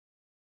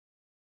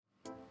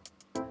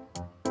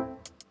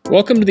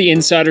Welcome to the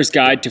Insider's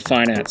Guide to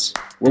Finance,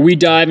 where we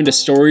dive into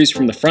stories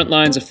from the front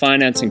lines of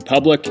financing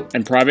public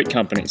and private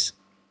companies.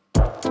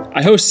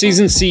 I host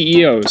seasoned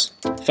CEOs,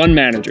 fund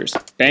managers,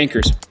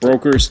 bankers,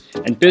 brokers,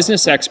 and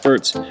business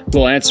experts who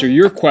will answer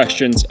your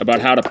questions about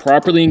how to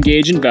properly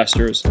engage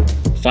investors,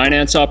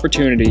 finance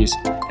opportunities,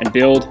 and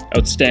build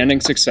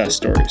outstanding success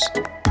stories.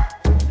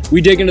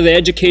 We dig into the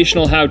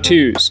educational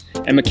how-tos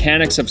and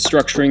mechanics of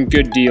structuring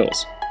good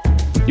deals.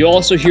 You'll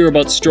also hear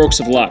about strokes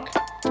of luck,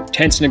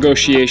 tense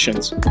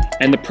negotiations,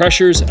 and the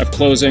pressures of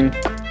closing,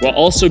 while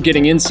also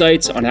getting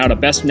insights on how to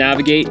best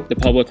navigate the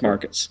public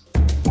markets.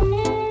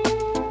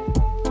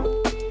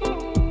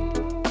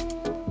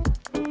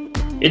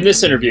 In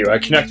this interview, I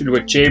connected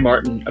with Jay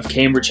Martin of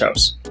Cambridge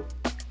House.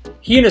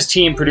 He and his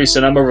team produce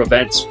a number of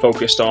events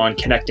focused on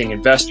connecting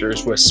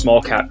investors with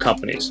small cap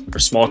companies or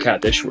small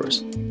cap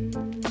issuers.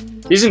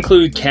 These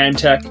include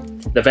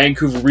CanTech, the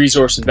Vancouver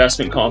Resource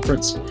Investment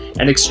Conference,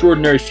 and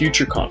Extraordinary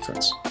Future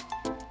Conference.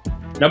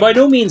 Now, by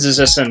no means is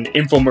this an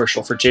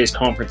infomercial for Jay's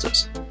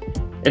conferences.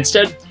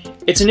 Instead,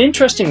 it's an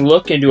interesting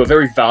look into a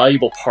very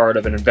valuable part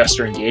of an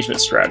investor engagement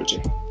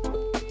strategy.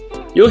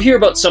 You'll hear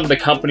about some of the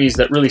companies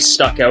that really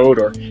stuck out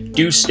or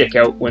do stick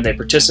out when they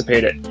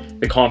participate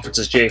at the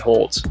conferences Jay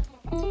holds.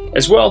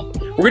 As well,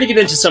 we're going to get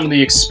into some of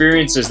the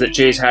experiences that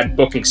Jay's had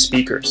booking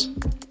speakers.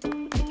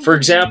 For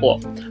example,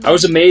 I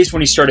was amazed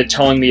when he started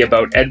telling me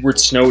about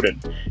Edward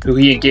Snowden, who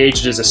he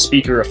engaged as a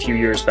speaker a few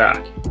years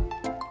back.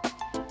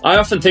 I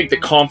often think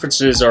that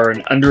conferences are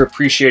an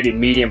underappreciated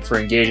medium for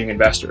engaging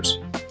investors.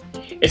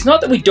 It's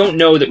not that we don't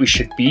know that we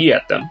should be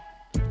at them.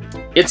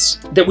 It's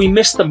that we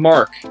miss the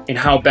mark in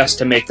how best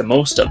to make the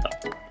most of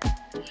them.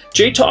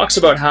 Jay talks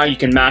about how you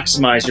can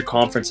maximize your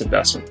conference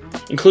investment,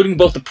 including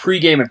both the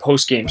pre-game and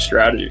post-game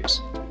strategies.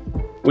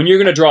 When you're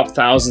going to drop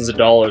thousands of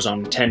dollars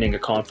on attending a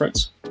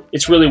conference,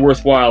 it's really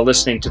worthwhile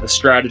listening to the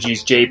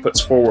strategies Jay puts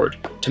forward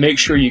to make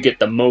sure you get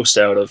the most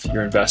out of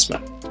your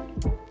investment.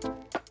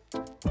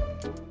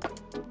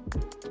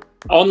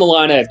 On the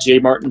line, I have Jay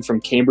Martin from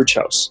Cambridge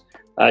House.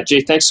 Jay,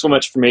 thanks so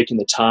much for making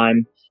the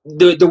time.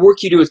 The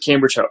work you do with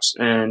Cambridge House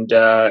and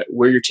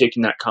where you're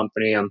taking that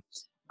company, I'd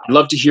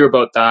love to hear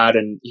about that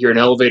and hear an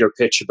elevator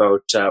pitch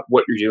about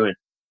what you're doing.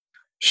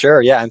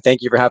 Sure, yeah, and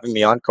thank you for having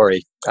me on,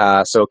 Corey.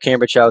 So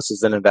Cambridge House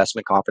is an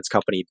investment conference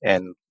company,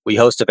 and we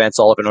host events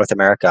all over North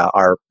America.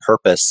 Our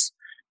purpose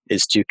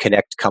is to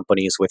connect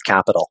companies with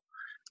capital.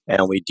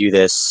 And we do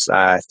this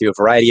through a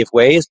variety of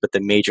ways, but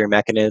the major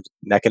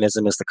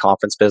mechanism is the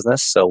conference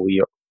business. So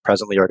we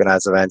presently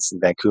organize events in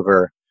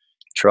Vancouver,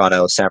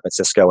 Toronto, San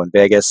Francisco, and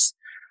Vegas.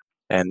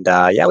 And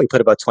we put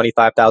about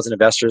 25,000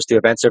 investors to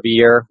events every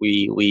year.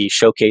 We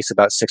showcase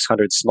about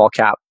 600 small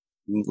cap,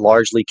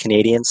 largely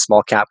Canadian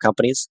small cap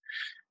companies.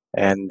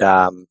 And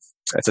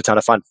it's a ton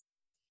of fun.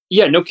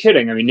 Yeah, no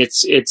kidding. I mean,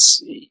 it's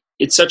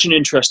such an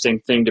interesting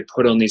thing to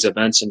put on these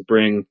events and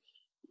bring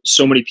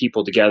so many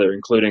people together,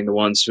 including the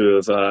ones who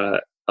have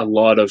a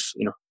lot of,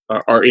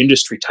 our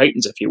industry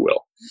titans, if you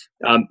will.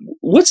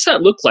 What's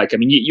that look like? I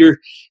mean,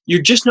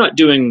 you're just not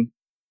doing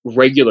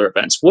regular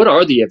events. What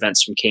are the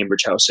events from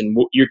Cambridge House? And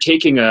you're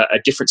taking a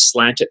different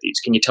slant at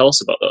these. Can you tell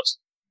us about those?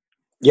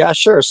 Yeah,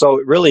 sure. So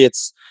really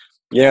it's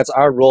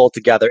our role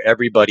to gather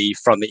everybody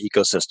from the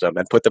ecosystem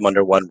and put them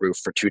under one roof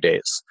for 2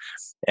 days.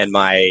 And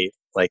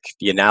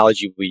the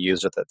analogy we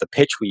use, or the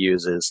pitch we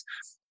use is,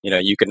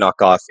 you could knock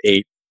off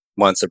 8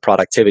 months of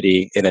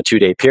productivity in a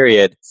 2-day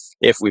period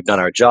if we've done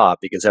our job,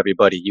 because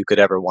everybody you could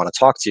ever want to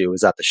talk to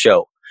is at the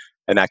show.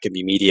 And that can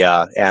be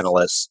media,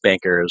 analysts,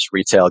 bankers,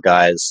 retail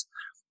guys,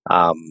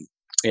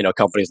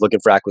 companies looking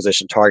for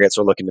acquisition targets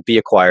or looking to be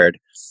acquired.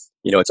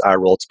 It's our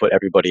role to put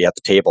everybody at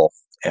the table.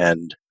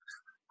 And,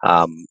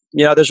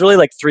 there's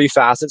really 3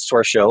 facets to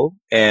our show.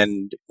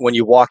 And when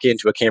you walk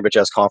into a Cambridge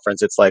House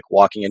conference, it's like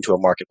walking into a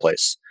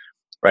marketplace,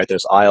 right?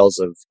 There's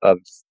aisles of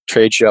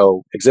trade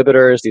show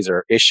exhibitors. These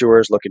are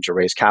issuers looking to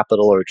raise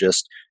capital or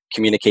just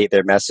communicate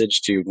their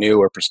message to new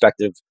or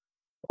prospective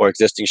or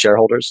existing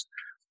shareholders.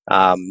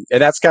 And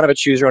that's kind of a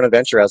choose your own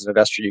adventure. As an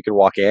investor, you can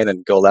walk in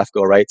and go left,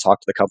 go right, talk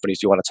to the companies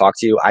you want to talk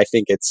to. I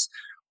think it's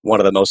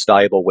one of the most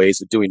valuable ways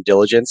of doing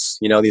diligence.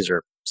 These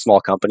are small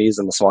companies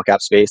in the small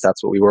cap space.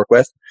 That's what we work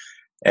with.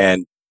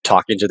 And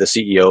talking to the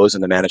CEOs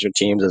and the management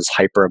teams is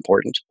hyper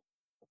important.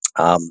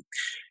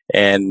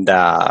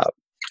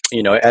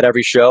 At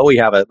every show, we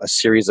have a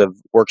series of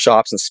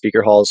workshops and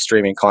speaker halls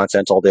streaming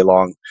content all day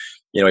long.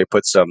 We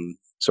put some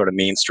sort of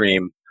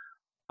mainstream,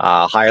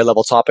 higher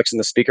level topics in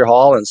the speaker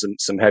hall and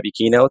some heavy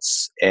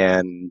keynotes.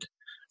 And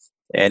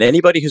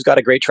anybody who's got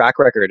a great track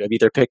record of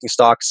either picking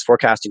stocks,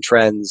 forecasting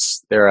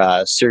trends, they're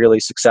a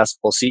serially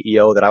successful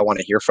CEO that I want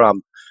to hear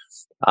from,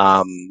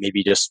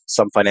 maybe just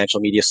some financial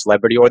media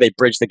celebrity, or they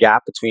bridge the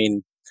gap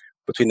between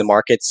the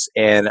markets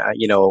and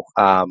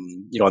a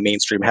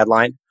mainstream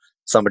headline.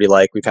 Somebody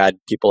we've had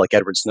people like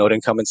Edward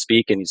Snowden come and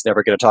speak, and he's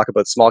never going to talk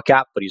about small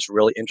cap, but he's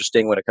really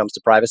interesting when it comes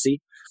to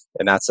privacy.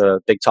 And that's a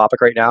big topic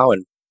right now.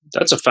 And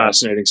that's a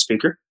fascinating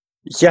speaker.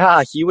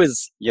 Yeah, he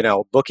was,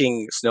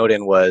 booking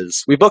Snowden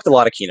we booked a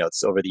lot of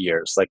keynotes over the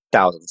years,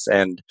 thousands.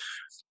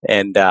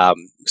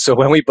 So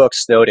when we booked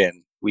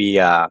Snowden, we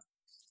got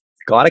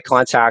a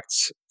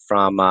contact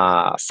from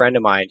a friend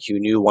of mine who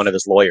knew one of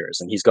his lawyers,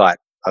 and he's got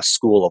a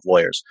school of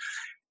lawyers.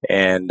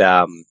 And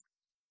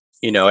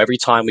every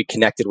time we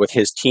connected with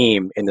his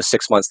team in the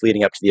 6 months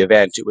leading up to the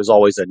event, it was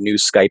always a new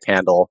Skype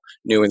handle,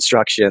 new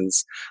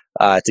instructions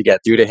to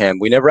get through to him.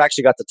 We never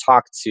actually got to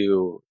talk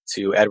to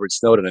Edward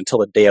Snowden until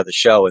the day of the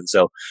show, and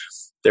so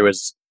there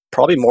was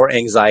probably more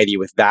anxiety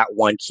with that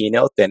one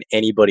keynote than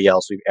anybody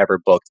else we've ever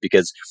booked,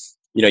 because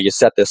you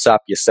set this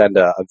up, you send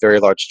a very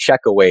large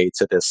check away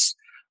to this,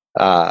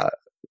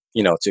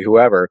 to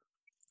whoever,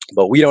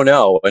 but we don't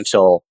know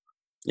until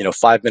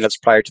 5 minutes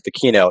prior to the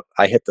keynote,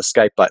 I hit the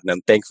Skype button,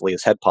 and thankfully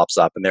his head pops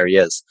up, and there he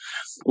is.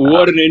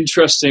 What an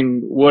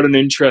interesting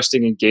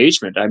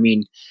engagement. I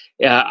mean,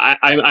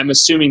 I'm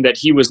assuming that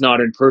he was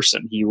not in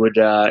person. He would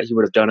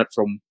have done it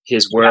from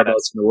his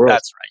whereabouts in the world.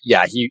 That's right.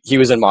 Yeah, he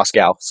was in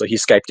Moscow, so he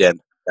Skyped in,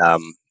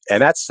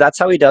 and that's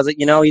how he does it.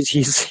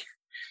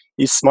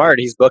 He's smart.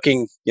 He's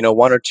booking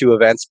 1 or 2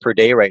 events per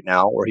day right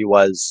now, where he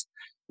was.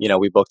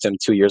 We booked him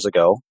 2 years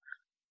ago,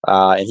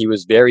 and he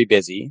was very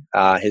busy.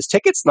 His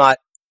ticket's not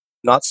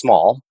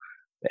small,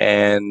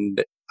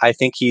 and I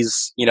think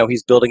he's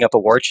building up a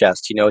war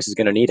chest. He knows he's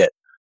going to need it.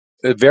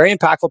 A very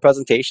impactful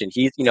presentation.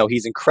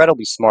 He's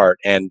incredibly smart,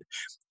 and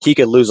he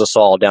could lose us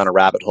all down a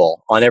rabbit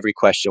hole on every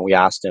question we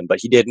asked him, but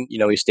he didn't.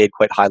 He stayed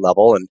quite high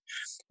level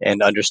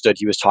and understood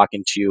he was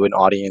talking to an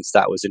audience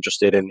that was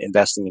interested in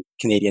investing in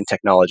Canadian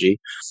technology,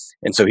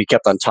 and so he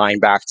kept on tying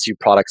back to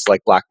products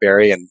like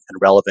BlackBerry and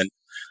relevant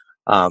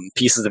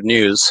pieces of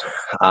news.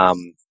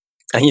 And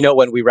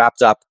when we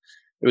wrapped up,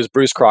 it was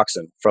Bruce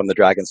Croxon from the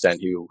Dragon's Den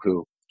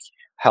who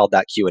held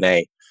that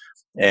Q&A,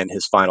 and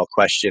his final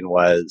question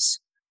was,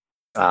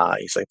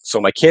 he's like, "So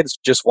my kids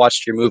just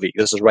watched your movie."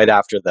 This is right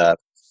after the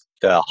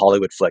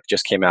Hollywood flick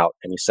just came out,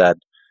 and he said,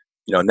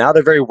 "Now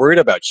they're very worried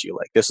about you.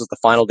 Like, this is the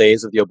final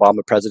days of the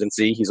Obama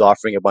presidency. He's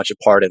offering a bunch of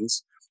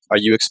pardons. Are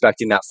you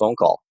expecting that phone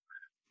call?"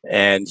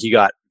 And he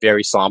got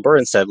very somber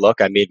and said,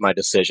 "Look, I made my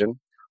decision.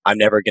 I'm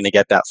never going to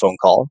get that phone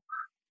call.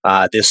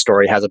 This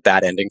story has a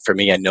bad ending for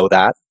me. I know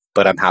that,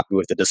 but I'm happy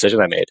with the decision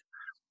I made."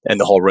 And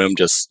the whole room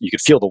you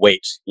could feel the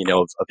weight,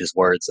 of his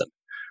words.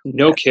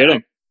 No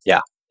kidding.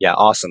 Yeah.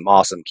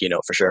 Awesome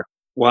keynote for sure.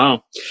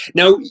 Wow.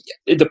 Now,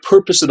 the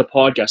purpose of the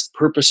podcast, the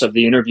purpose of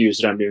the interviews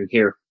that I'm doing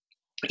here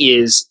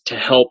is to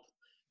help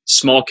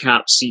small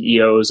cap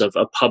CEOs of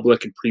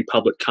public and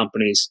pre-public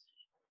companies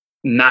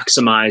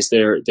maximize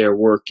their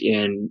work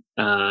in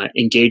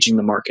engaging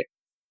the market.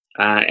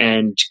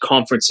 And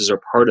conferences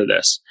are part of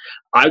this.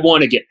 I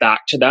want to get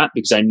back to that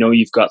because I know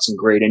you've got some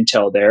great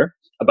intel there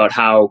about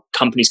how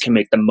companies can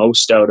make the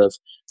most out of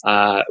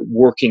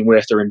working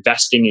with or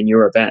investing in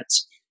your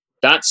events.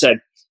 That said,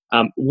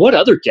 what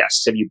other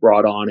guests have you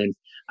brought on? And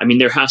I mean,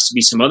 there has to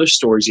be some other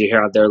stories you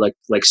hear out there, like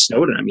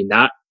Snowden. I mean,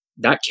 that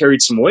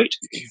carried some weight.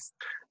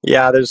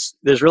 Yeah,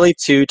 there's really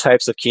 2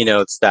 types of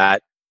keynotes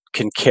that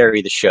can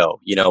carry the show.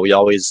 We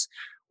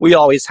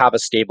always have a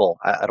stable.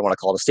 I don't want to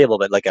call it a stable,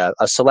 but like a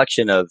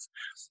selection of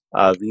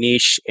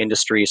niche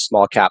industry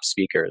small cap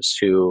speakers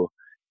who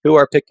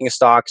are picking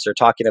stocks or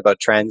talking about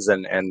trends,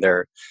 and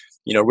they're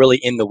really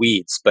in the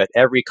weeds. But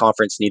every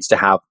conference needs to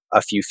have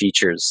a few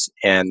features,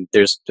 and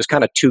there's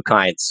kind of 2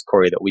 kinds,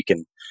 Corey, that we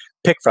can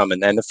pick from.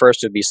 And then the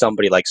first would be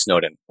somebody like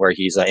Snowden, where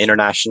he's an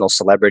international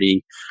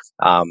celebrity.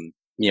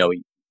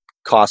 He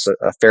costs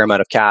a fair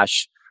amount of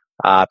cash.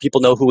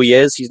 People know who he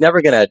is.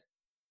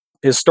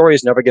 His story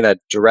is never going to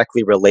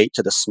directly relate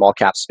to the small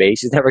cap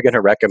space. He's never going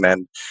to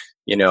recommend,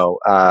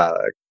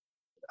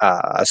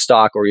 a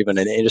stock or even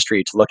an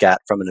industry to look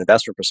at from an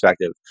investment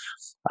perspective.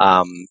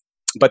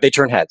 But they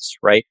turn heads,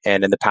 right?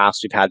 And in the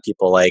past, we've had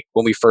people like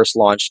when we first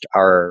launched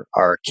our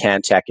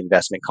CanTech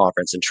investment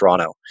conference in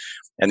Toronto,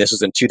 and this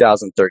was in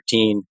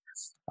 2013.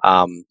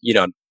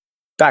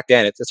 Back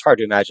then, it's hard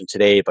to imagine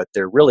today, but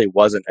there really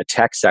wasn't a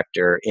tech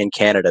sector in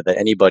Canada that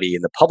anybody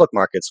in the public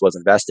markets was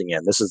investing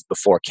in. This is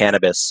before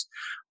cannabis,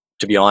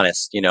 to be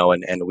honest,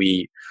 and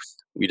we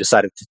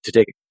decided to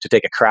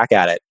take a crack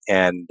at it.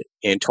 And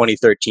in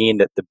 2013,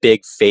 the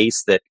big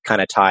face that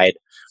kind of tied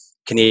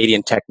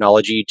Canadian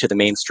technology to the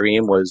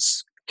mainstream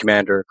was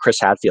Commander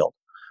Chris Hadfield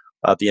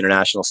of the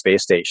International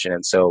Space Station.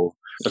 And so,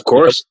 of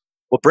course,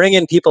 we'll bring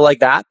in people like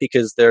that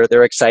because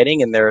they're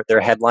exciting and they're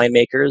headline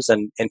makers,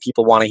 and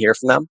people want to hear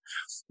from them.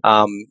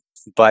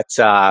 But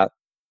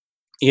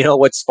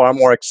what's far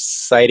more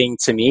exciting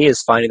to me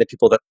is finding the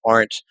people that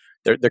aren't.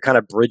 They're kind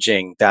of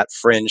bridging that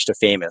fringe to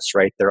famous,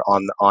 right? They're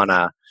on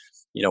a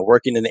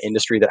working in the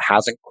industry that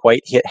hasn't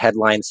quite hit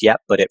headlines yet,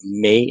 but it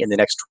may in the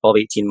next 12,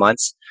 18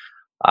 months.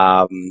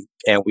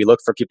 And we look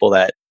for people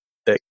that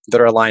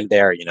are aligned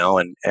there,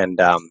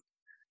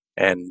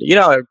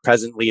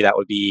 presently that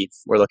would be,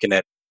 we're looking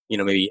at,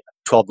 maybe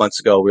 12 months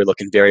ago, we were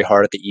looking very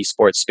hard at the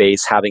esports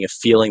space, having a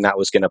feeling that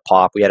was going to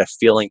pop. We had a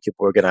feeling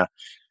people were going to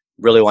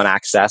really want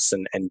access,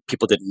 and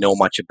people didn't know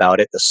much about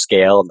it. The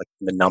scale and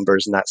the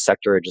numbers in that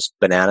sector are just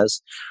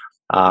bananas.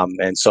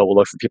 And so we'll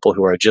look for people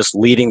who are just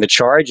leading the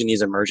charge in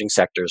these emerging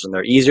sectors, and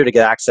they're easier to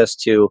get access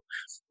to,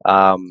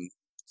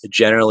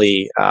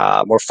 generally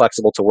more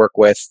flexible to work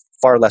with,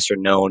 far lesser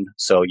known,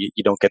 so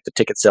you don't get the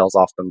ticket sales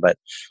off them. But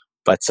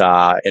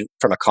and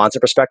from a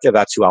content perspective,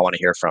 that's who I want to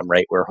hear from,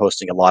 right? We're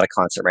hosting a lot of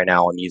content right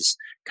now in these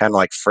kind of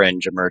like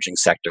fringe emerging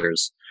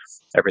sectors,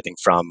 everything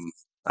from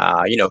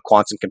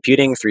quantum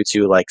computing through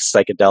to like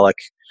psychedelic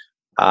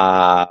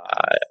uh,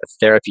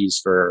 therapies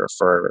for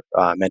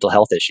mental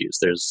health issues.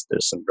 There's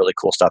some really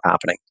cool stuff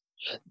happening.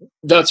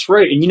 That's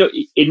right. And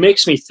it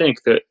makes me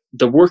think that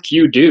the work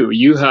you do,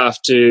 you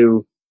have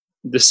to,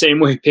 the same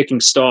way picking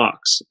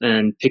stocks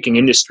and picking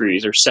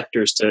industries or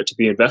sectors to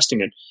be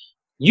investing in,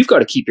 you've got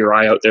to keep your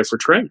eye out there for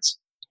trends.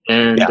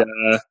 And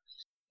Yeah,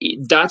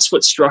 that's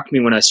what struck me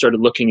when I started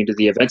looking into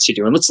the events you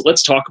do. And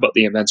let's talk about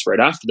the events right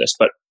after this.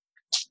 But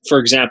for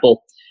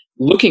example,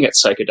 looking at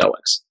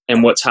psychedelics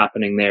and what's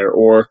happening there,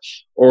 or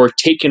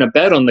taking a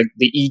bet on the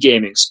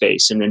e-gaming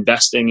space and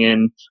investing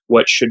in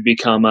what should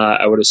become,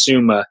 I would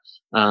assume,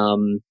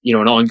 an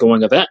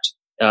ongoing event.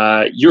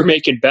 You're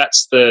making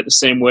bets the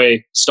same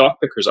way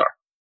stock pickers are.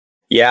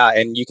 yeah,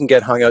 and you can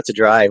get hung out to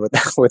dry with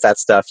with that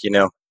stuff.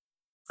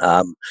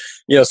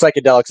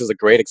 Psychedelics is a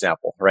great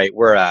example, right?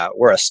 We're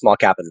a small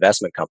cap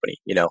investment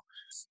company.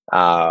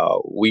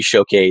 We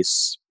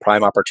showcase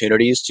prime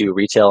opportunities to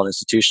retail and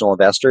institutional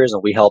investors,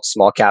 and we help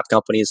small cap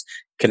companies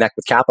connect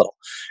with capital.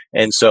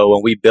 And so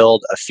when we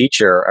build a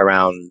feature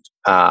around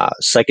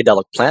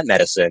psychedelic plant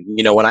medicine,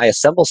 when I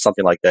assemble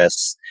something like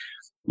this,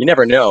 you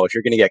never know if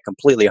you're going to get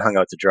completely hung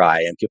out to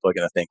dry, and people are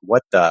going to think,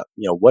 what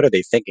are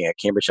they thinking at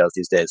Cambridge House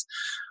these days?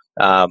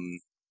 Um,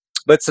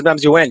 but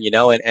sometimes you win,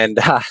 and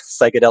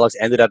psychedelics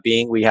ended up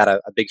being, we had a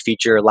big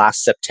feature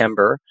last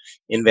September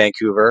in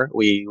Vancouver.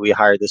 We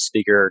hired this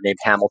speaker named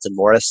Hamilton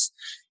Morris.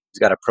 He's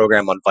got a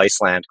program on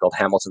Viceland called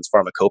Hamilton's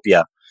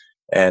Pharmacopoeia.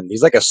 And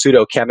he's like a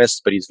pseudo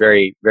chemist, but he's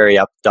very, very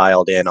up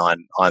dialed in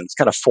on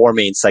kind of four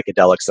main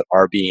psychedelics that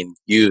are being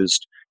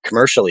used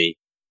commercially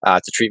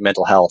to treat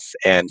mental health.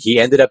 And he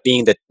ended up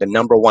being the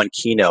number one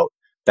keynote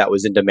that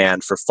was in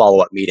demand for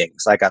follow-up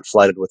meetings. I got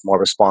flooded with more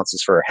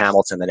responses for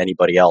Hamilton than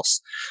anybody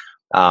else.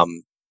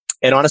 And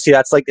honestly,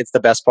 it's the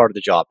best part of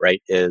the job,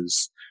 right?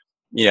 Is,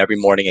 every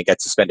morning I get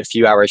to spend a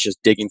few hours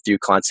just digging through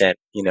content,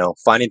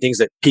 finding things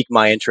that pique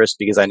my interest,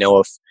 because I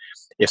know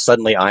if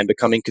suddenly I'm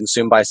becoming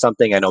consumed by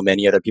something, I know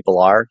many other people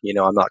are.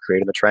 I'm not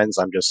creating the trends.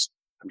 I'm just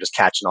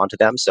catching on to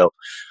them. So,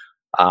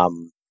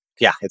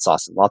 yeah, it's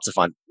awesome. Lots of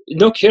fun.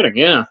 No kidding,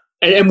 yeah.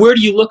 And where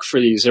do you look for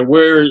these, and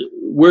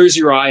where's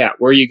your eye at?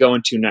 Where are you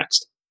going to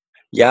next?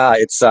 Yeah,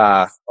 it's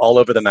all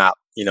over the map.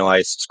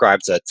 I subscribe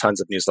to tons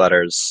of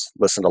newsletters,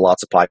 listen to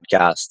lots of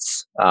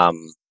podcasts.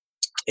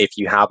 If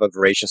you have a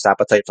voracious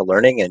appetite for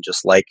learning and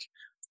just like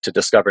to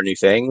discover new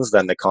things,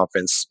 then the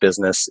conference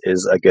business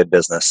is a good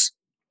business.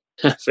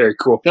 Very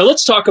cool. Now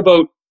let's talk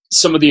about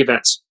some of the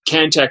events.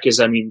 Cantech is,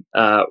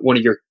 one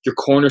of your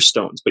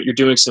cornerstones, but you're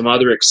doing some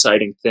other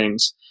exciting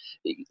things.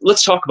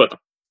 Let's talk about them.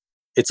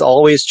 It's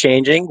always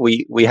changing.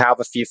 We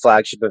have a few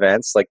flagship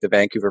events like the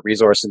Vancouver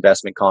Resource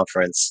Investment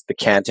Conference, the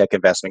Cantech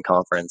Investment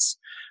Conference.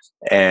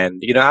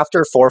 And,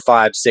 after 4,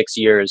 5, 6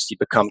 years, you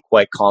become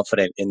quite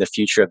confident in the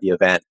future of the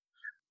event.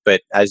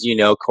 But as you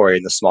know, Corey,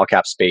 in the small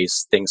cap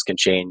space, things can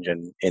change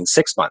in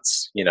 6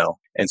 months,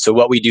 And so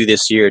what we do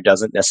this year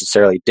doesn't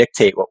necessarily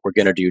dictate what we're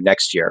going to do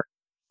next year.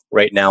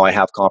 Right now, I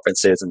have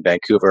conferences in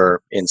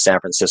Vancouver, in San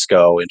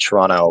Francisco, in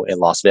Toronto, in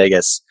Las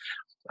Vegas.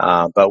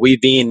 But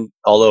we've been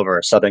all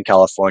over Southern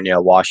California,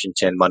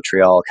 Washington,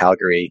 Montreal,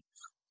 Calgary.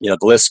 The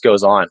list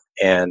goes on.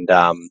 And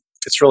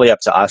it's really up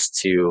to us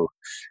to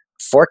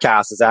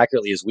forecast as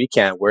accurately as we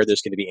can where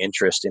there's going to be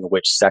interest in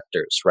which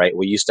sectors, right?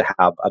 We used to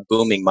have a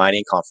booming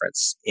mining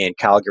conference in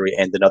Calgary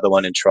and another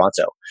one in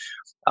Toronto.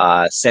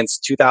 Since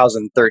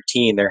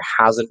 2013, there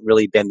hasn't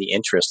really been the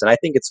interest. And I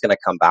think it's going to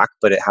come back,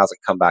 but it hasn't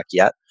come back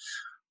yet.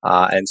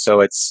 And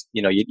so it's,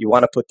 you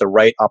want to put the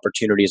right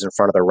opportunities in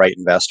front of the right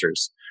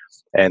investors.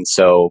 And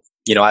so,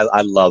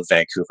 I love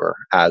Vancouver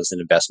as an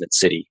investment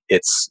city.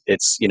 It's a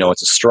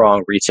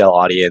strong retail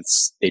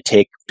audience. They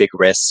take big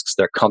risks.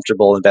 They're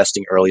comfortable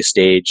investing early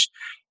stage.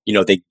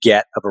 They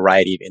get a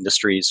variety of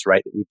industries,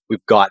 right?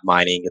 We've got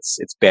mining.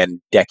 It's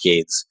been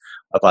decades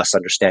of us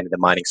understanding the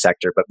mining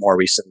sector, but more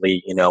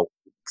recently,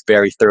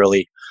 very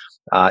thoroughly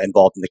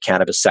involved in the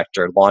cannabis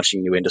sector,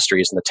 launching new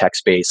industries in the tech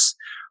space.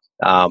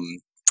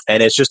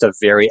 And it's just a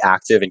very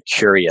active and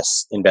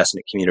curious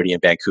investment community in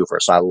Vancouver.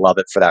 So I love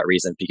it for that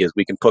reason, because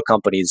we can put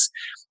companies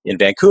in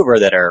Vancouver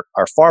that are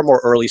far more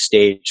early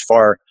stage,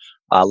 far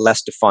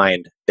less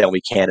defined than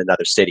we can in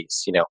other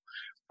cities.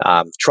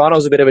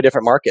 Toronto's a bit of a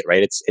different market,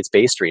 right? It's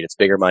Bay Street, it's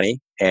bigger money.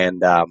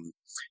 And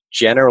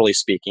generally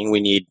speaking,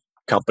 we need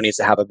companies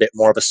that have a bit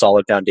more of a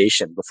solid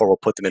foundation before we'll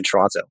put them in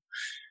Toronto.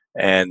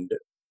 And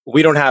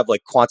we don't have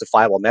like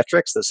quantifiable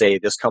metrics that say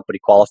this company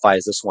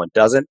qualifies, this one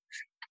doesn't,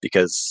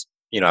 because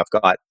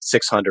I've got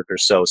 600 or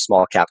so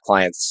small cap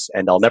clients,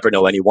 and I'll never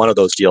know any one of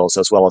those deals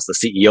as well as the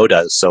CEO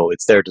does. So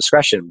it's their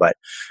discretion, but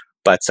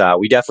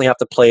we definitely have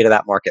to play to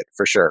that market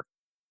for sure.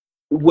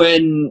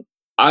 When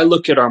I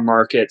look at our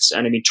markets,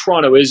 and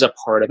Toronto is a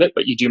part of it,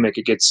 but you do make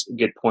a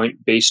good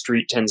point. Bay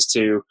Street tends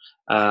to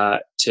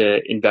to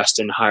invest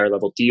in higher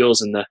level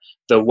deals. And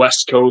the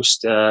West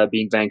Coast,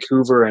 being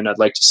Vancouver, and I'd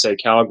like to say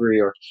Calgary,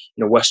 or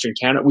Western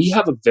Canada, we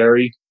have a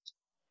very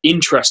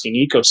interesting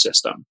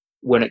ecosystem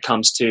when it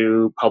comes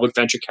to public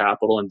venture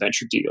capital and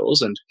venture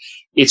deals. And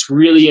it's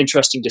really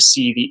interesting to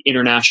see the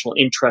international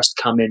interest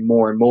come in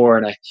more and more.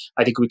 And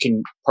I think we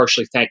can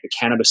partially thank the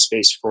cannabis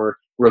space for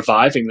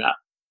reviving that.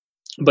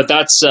 But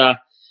that's,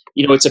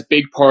 it's a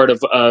big part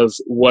of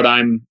what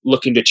I'm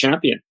looking to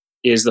champion,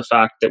 is the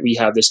fact that we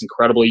have this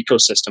incredible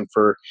ecosystem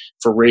for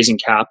raising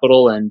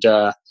capital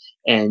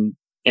and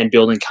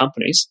building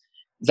companies.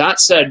 That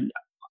said,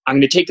 I'm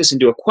going to take this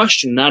into a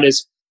question. That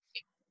is,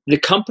 the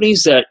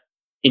companies that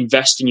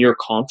invest in your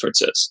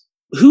conferences,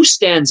 who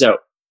stands out,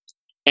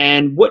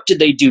 and what do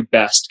they do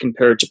best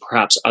compared to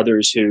perhaps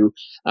others who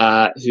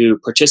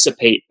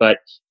participate but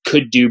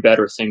could do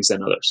better things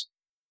than others?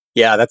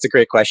 Yeah, that's a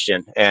great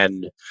question.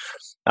 And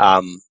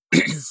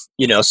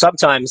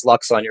sometimes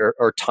luck's on your,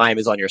 or time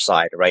is on your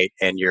side, right?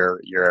 And you're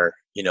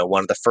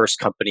one of the first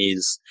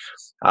companies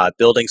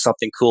building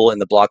something cool in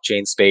the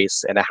blockchain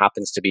space, and it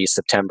happens to be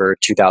September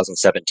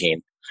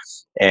 2017.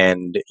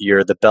 And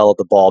you're the belle of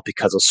the ball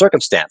because of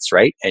circumstance,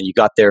 right? And you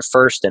got there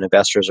first, and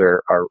investors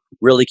are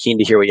really keen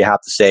to hear what you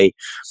have to say.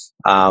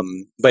 But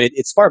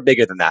it's far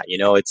bigger than that.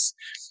 It's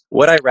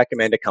what I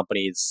recommend to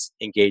companies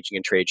engaging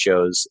in trade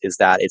shows is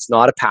that it's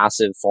not a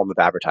passive form of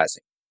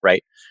advertising,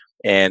 right?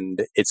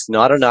 And it's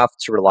not enough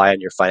to rely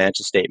on your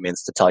financial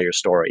statements to tell your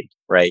story,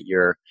 right?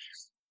 You're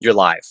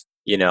live,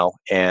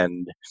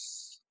 and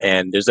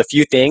there's a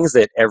few things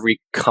that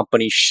every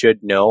company should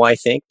know, I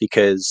think,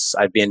 because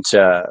I've been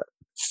to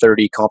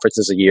 30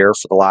 conferences a year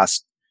for the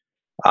last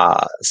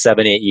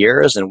 7-8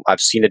 years, and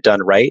I've seen it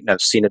done right and I've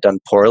seen it done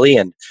poorly,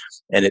 and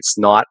it's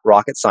not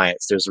rocket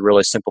science. There's a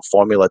really simple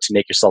formula to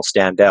make yourself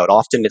stand out.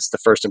 Often it's the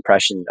first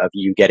impression of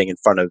you getting in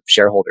front of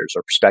shareholders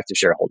or prospective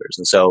shareholders.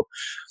 And so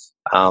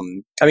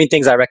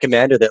things I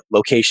recommend are that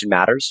location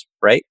matters,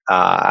 right?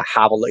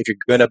 If you're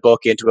going to book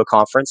into a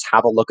conference,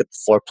 have a look at the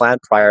floor plan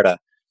prior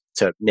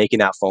to making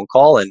that phone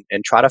call, and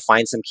try to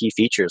find some key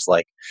features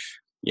like,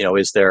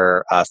 is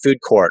there a food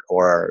court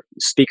or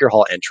speaker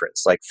hall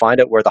entrance? Like, find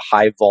out where the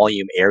high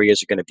volume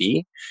areas are going to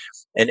be,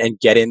 and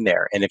get in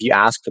there. And if you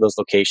ask for those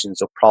locations,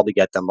 you'll probably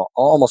get them.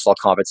 Almost all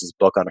conferences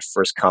book on a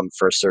first come,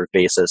 first served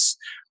basis.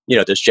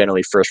 There's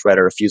generally first right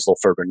of refusal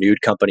for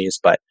renewed companies,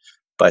 but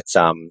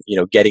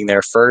getting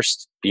there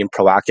first, being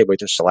proactive with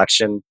your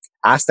selection,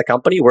 ask the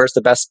company where's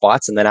the best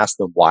spots, and then ask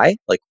them why.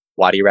 Like,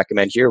 why do you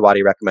recommend here? Why do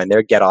you recommend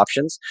there? Get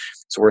options.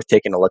 It's worth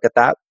taking a look at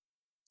that.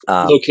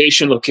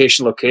 Location,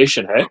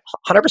 hey?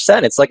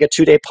 100%. It's like a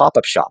 2-day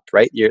pop-up shop,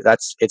 right?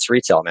 It's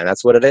retail, man.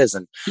 That's what it is.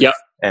 And yeah,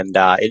 and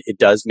it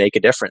does make a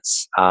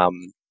difference.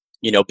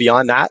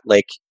 Beyond that,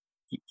 like,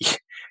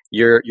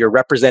 you're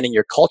representing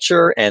your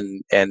culture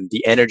and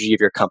the energy of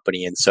your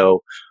company. And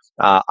so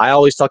I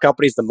always tell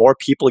companies, the more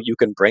people you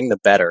can bring, the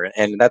better.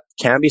 And that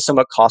can be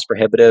somewhat cost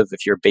prohibitive.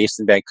 If you're based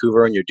in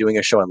Vancouver and you're doing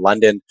a show in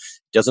London,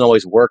 it doesn't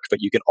always work, but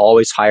you can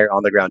always hire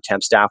on the ground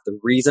temp staff. The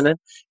reason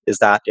is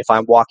that if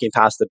I'm walking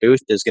past the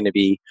booth, there's going to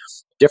be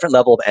different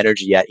level of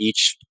energy at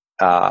each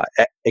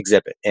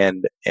exhibit.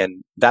 And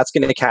that's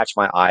going to catch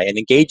my eye and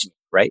engage me,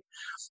 right?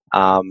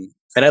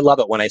 And I love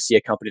it when I see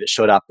a company that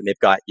showed up and they've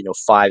got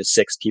 5,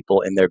 6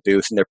 people in their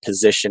booth and they're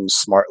positioned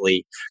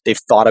smartly. They've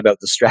thought about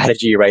the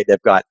strategy, right? They've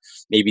got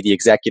maybe the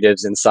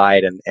executives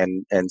inside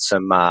and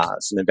some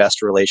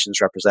investor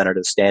relations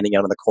representatives standing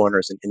out in the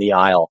corners in the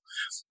aisle.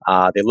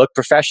 They look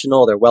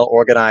professional. They're well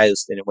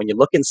organized, and when you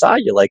look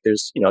inside, you're like,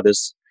 there's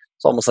it's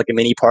almost like a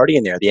mini party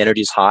in there. The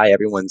energy's high.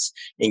 Everyone's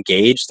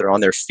engaged. They're on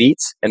their feet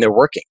and they're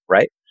working,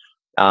 right?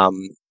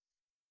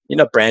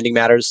 Branding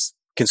matters.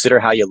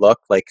 Consider how you look.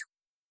 Like,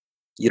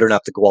 you don't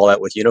have to go all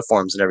out with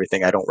uniforms and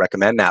everything. I don't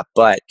recommend that,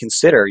 but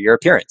consider your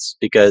appearance,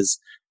 because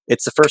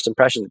it's the first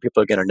impression that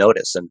people are going to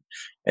notice. And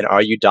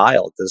are you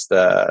dialed? Does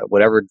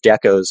whatever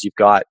decos you've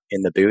got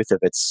in the booth, if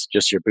it's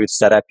just your booth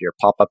setup, your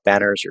pop-up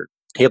banners, your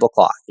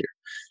tablecloth,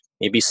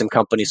 maybe some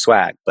company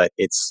swag, but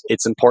it's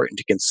important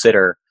to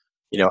consider,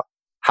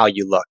 how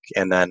you look.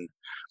 And then,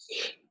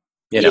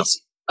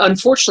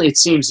 unfortunately, it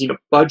seems,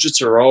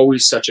 budgets are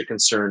always such a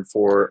concern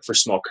for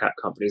small cap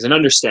companies, and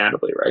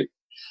understandably, right?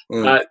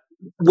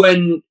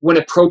 When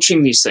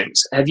approaching these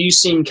things, have you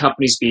seen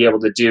companies be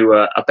able to do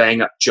a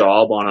bang up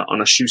job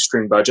on a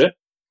shoestring budget?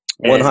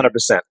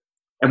 100%.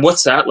 And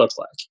what's that look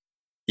like?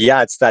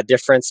 Yeah, it's that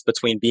difference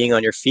between being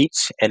on your feet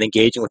and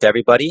engaging with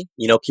everybody.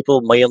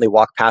 People may only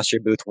walk past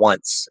your booth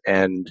once,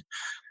 and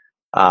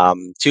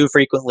too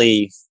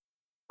frequently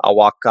I'll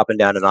walk up and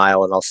down an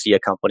aisle and I'll see a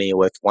company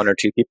with 1 or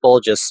 2 people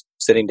just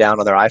sitting down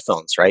on their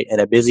iPhones, right, in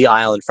a busy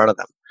aisle in front of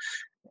them.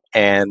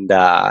 And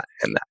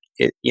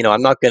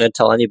I'm not going to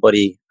tell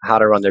anybody how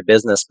to run their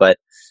business, but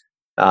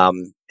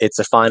it's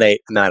a finite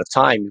amount of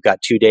time. You've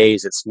got 2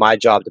 days. It's my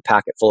job to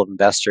pack it full of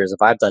investors.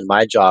 If I've done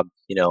my job,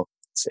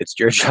 it's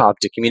your job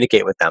to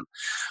communicate with them.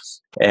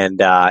 And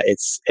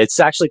it's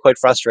actually quite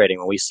frustrating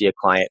when we see a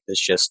client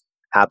that's just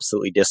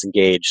absolutely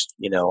disengaged,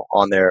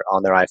 on their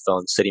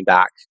iPhone, sitting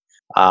back.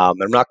 I'm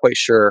not quite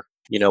sure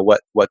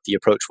what the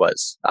approach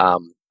was.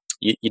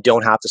 You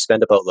don't have to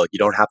spend a boatload. You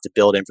don't have to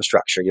build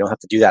infrastructure. You don't have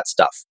to do that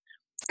stuff.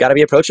 It's got to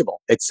be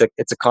approachable. It's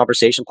a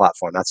conversation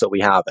platform. That's what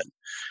we have.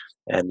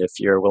 And if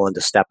you're willing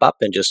to step up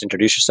and just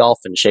introduce yourself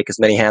and shake as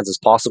many hands as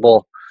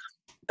possible,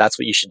 that's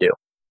what you should do.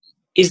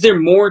 Is there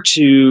more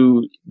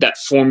to that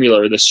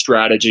formula or the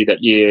strategy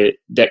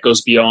that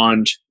goes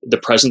beyond the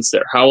presence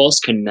there? How else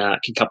can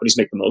companies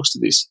make the most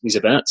of these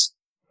events?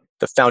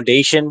 The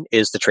foundation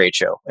is the trade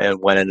show, and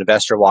when an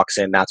investor walks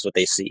in, that's what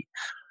they see.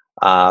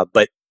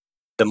 But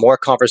the more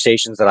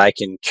conversations that I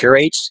can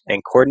curate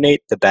and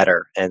coordinate, the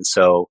better. And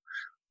so,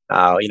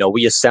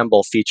 we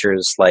assemble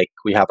features like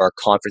we have our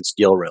conference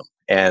deal room,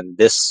 and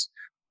this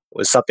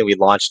was something we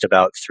launched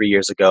about 3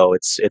 years ago.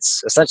 It's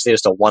essentially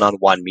just a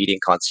one-on-one meeting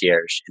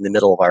concierge in the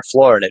middle of our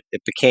floor, and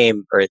it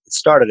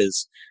started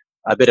as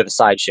a bit of a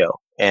sideshow,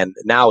 and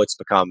now it's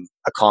become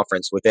a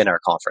conference within our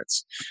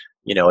conference.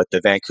 At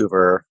the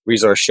Vancouver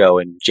Resource Show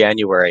in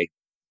January,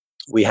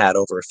 we had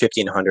over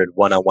 1,500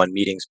 one-on-one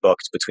meetings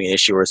booked between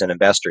issuers and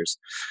investors,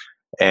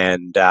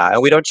 and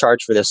we don't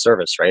charge for this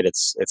service, right?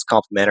 It's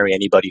complimentary.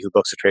 Anybody who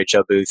books a trade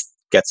show booth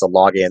gets a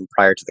login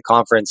prior to the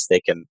conference.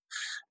 They can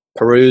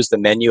peruse the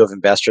menu of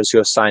investors who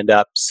have signed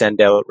up, send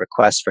out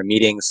requests for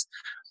meetings.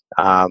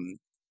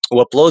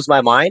 What blows my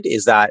mind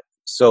is that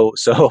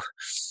the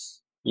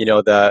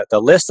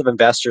list of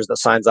investors that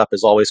signs up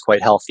is always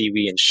quite healthy.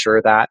 We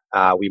ensure that.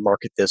 We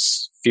market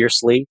this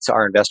fiercely to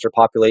our investor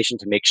population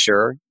to make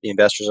sure the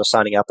investors are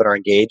signing up and are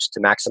engaged to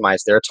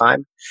maximize their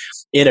time.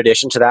 In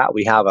addition to that,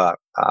 we have a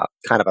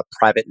kind of a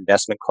private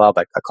investment club.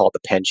 I call it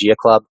the Pangea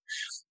Club.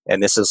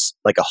 And this is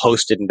like a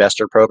hosted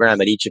investor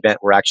program. At each event,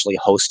 we're actually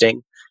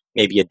hosting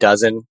maybe a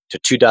dozen to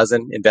 24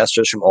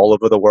 investors from all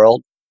over the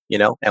world,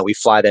 and we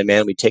fly them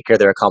in. We take care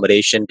of their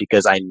accommodation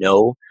because I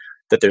know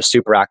that they're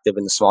super active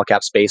in the small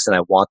cap space, and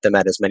I want them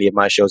at as many of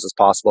my shows as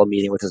possible,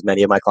 meeting with as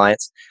many of my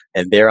clients,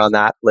 and they're on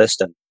that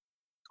list. And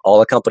all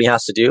the company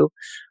has to do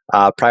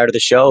prior to the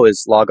show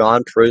is log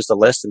on, peruse the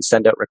list, and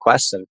send out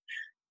requests. And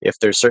if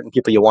there's certain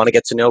people you want to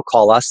get to know,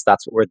 call us.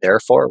 That's what we're there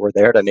for. We're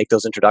there to make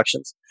those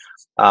introductions.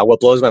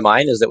 What blows my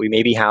mind is that we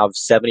maybe have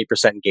 70%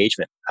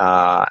 engagement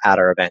at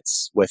our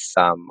events with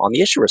on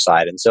the issuer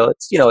side. And so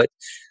it's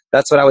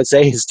that's what I would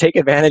say is take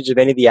advantage of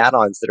any of the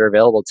add-ons that are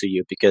available to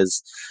you,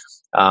 because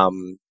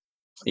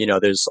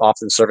there's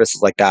often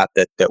services like that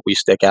we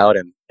stick out,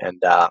 and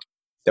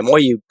the more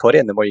you put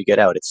in, the more you get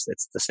out. It's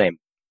the same.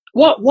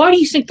 Why do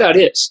you think that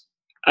is?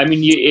 I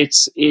mean,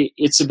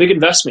 it's a big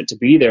investment to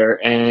be there,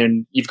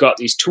 and you've got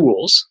these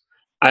tools.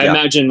 I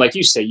imagine, like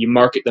you say, you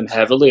market them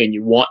heavily, and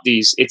you want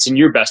these. It's in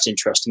your best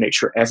interest to make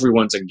sure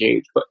everyone's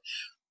engaged. But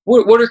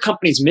what are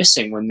companies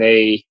missing when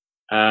they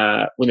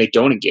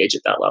don't engage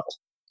at that level?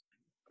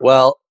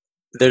 Well,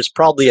 there's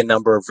probably a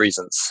number of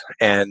reasons,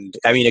 and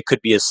I mean, it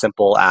could be as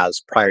simple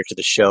as prior to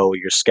the show,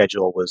 your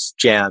schedule was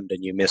jammed,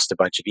 and you missed a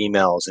bunch of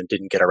emails and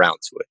didn't get around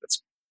to it.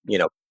 It's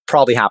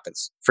probably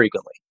happens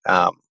frequently.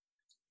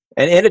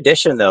 And in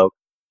addition, though,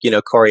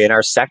 Corey, in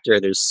our sector,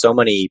 there's so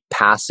many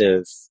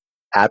passive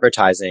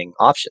advertising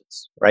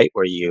options, right?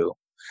 Where you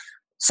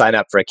sign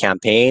up for a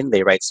campaign,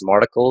 they write some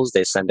articles,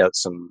 they send out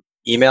some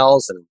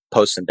emails and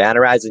post some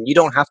banner ads, and you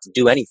don't have to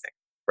do anything,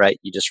 right?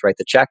 You just write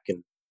the check,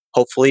 and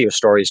hopefully your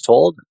story is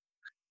told.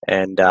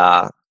 And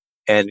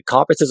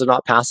conferences are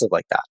not passive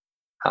like that.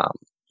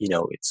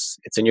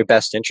 It's in your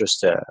best interest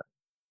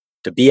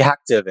to be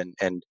active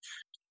and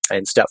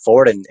step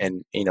forward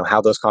and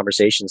have those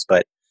conversations.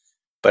 But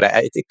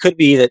it could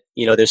be that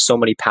there's so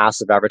many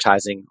passive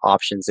advertising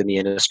options in the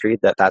industry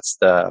that's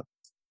the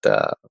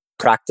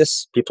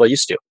practice people are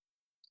used to.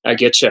 I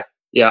get you.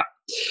 Yeah.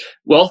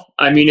 Well,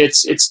 I mean,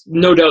 it's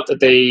no doubt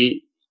that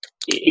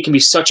it can be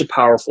such a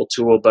powerful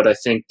tool, but I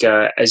think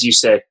as you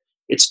say,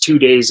 it's 2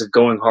 days of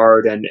going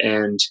hard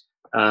and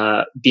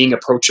being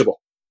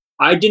approachable.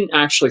 I didn't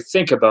actually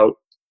think about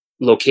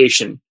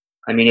location.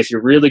 I mean, if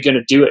you're really going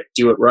to do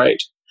it right.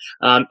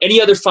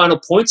 Any other final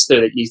points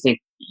there that you think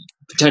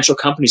potential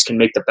companies can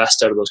make the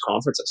best out of those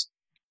conferences?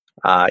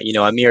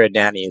 Amir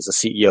Adnani is a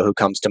CEO who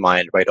comes to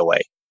mind right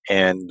away.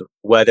 And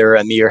whether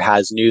Amir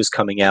has news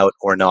coming out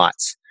or not,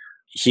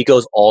 he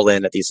goes all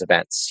in at these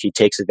events. He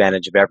takes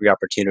advantage of every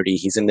opportunity.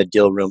 He's in the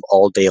deal room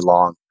all day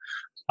long.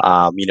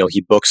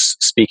 He books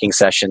speaking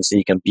sessions so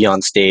he can be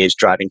on stage,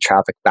 driving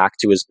traffic back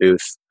to his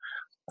booth.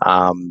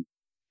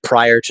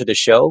 Prior to the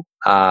show,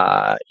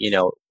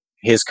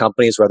 his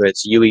companies, whether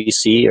it's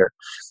UEC or,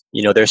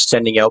 they're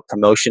sending out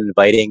promotion,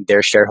 inviting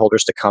their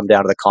shareholders to come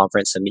down to the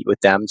conference and meet with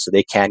them so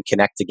they can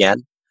connect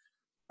again.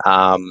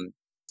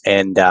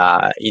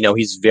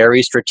 He's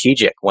very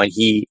strategic when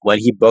he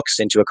books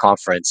into a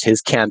conference.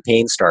 His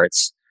campaign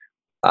starts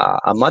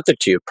a month or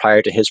two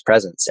prior to his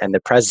presence, and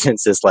the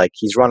presence is like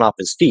he's run off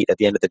his feet at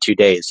the end of the 2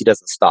 days. He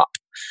doesn't stop,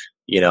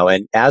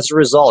 and as a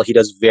result, he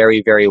does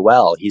very, very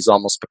well. He's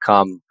almost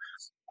become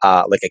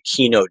like a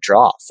keynote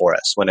draw for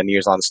us. When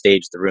Amir's on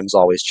stage, the room's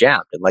always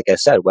jammed. And like I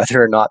said,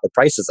 whether or not the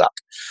price is up,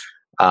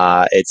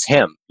 it's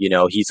him.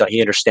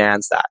 He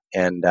understands that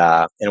and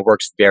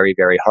works very,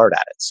 very hard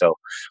at it. So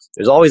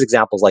there's always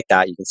examples like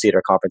that you can see at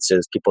our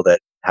conferences. People that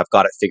have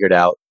got it figured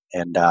out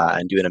and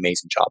do an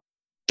amazing job.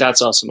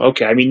 That's awesome.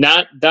 Okay, I mean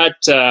that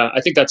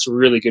I think that's a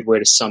really good way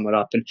to sum it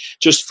up. And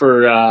just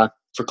for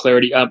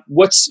clarity,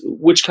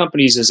 which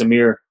companies is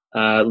Amir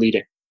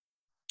leading?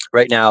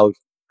 Right now,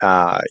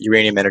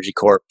 Uranium Energy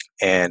Corp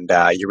and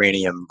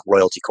Uranium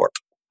Royalty Corp.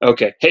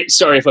 Okay. Hey,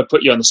 sorry if I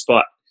put you on the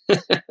spot.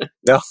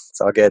 No,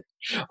 it's all good.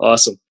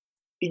 Awesome.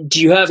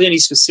 Do you have any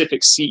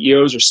specific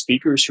CEOs or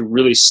speakers who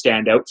really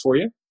stand out for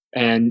you,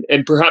 and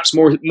perhaps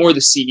more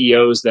the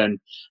CEOs than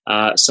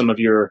some of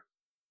your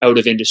out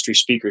of industry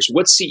speakers?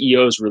 What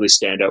CEOs really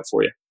stand out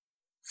for you?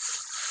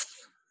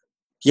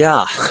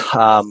 Yeah,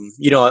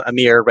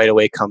 Amir right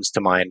away comes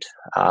to mind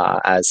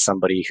as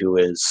somebody who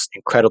is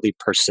incredibly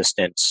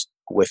persistent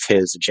with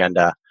his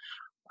agenda,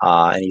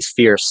 and he's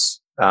fierce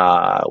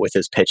with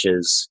his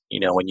pitches.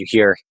 When you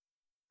hear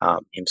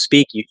him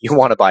speak, you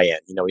want to buy in.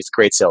 He's a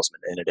great salesman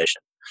in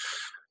addition.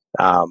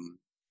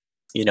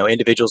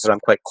 Individuals that I'm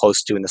quite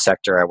close to in the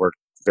sector, I work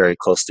very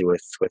closely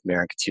with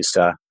Marin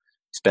Katusta.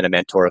 He's been a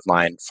mentor of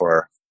mine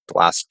for the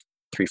last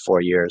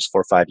 4 years,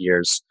 4 or 5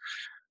 years.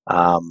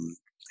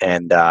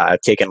 And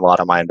I've taken a lot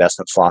of my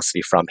investment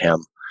philosophy from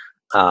him.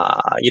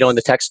 In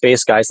the tech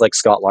space, guys like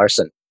Scott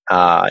Larson,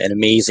 an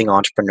amazing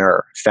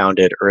entrepreneur,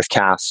 founded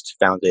Earthcast,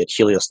 founded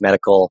Helios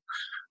Medical.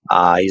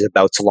 He's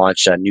about to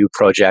launch a new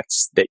project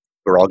that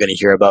we're all going to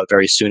hear about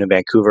very soon in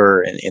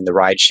Vancouver in the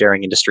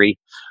ride-sharing industry.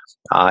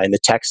 In the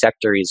tech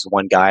sector, he's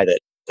one guy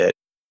that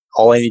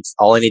all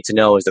I need to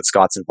know is that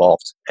Scott's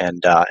involved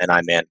and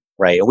I'm in,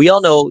 right? And we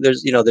all know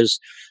there's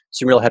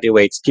some real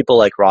heavyweights, people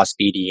like Ross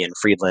Beatty and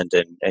Friedland,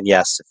 and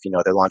yes, if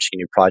they're launching a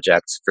new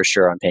project, for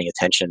sure I'm paying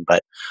attention,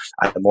 but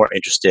I'm more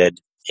interested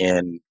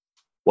in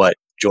what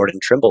Jordan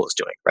Trimble is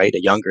doing, right?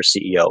 A younger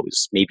CEO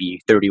who's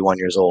maybe 31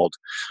 years old,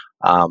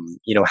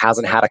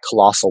 hasn't had a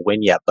colossal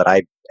win yet, but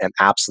I am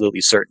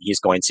absolutely certain he's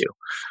going to.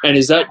 And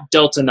is that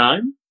Delta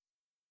 9?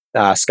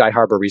 Sky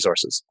Harbor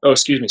Resources. Oh,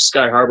 excuse me,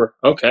 Sky Harbor.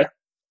 Okay.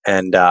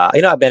 And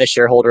I've been a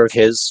shareholder of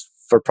his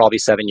for probably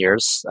 7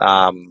 years.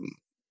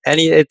 And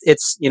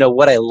it's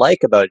what I like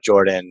about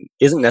Jordan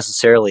isn't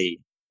necessarily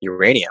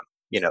uranium.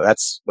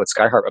 That's what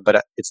Sky Harbor,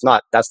 but it's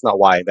not. That's not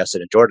why I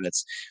invested in Jordan.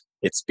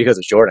 It's because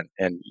it's Jordan,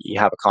 and you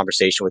have a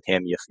conversation with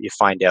him. You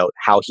find out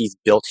how he's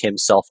built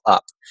himself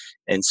up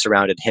and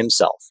surrounded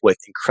himself with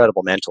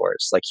incredible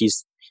mentors. Like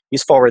he's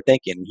forward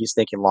thinking. He's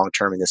thinking long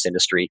term in this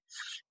industry.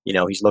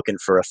 He's looking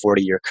for a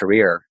 40-year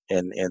career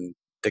in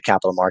the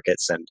capital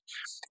markets, and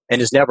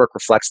his network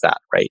reflects that,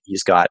 right?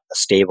 He's got a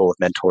stable of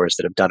mentors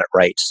that have done it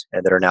right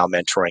and that are now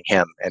mentoring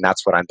him, and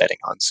that's what I'm betting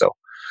on. So,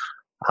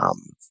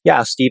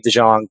 Steve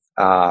DeJong,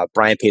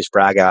 Brian Pace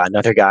Braga,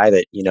 another guy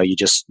that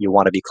you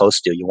want to be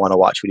close to. You want to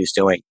watch what he's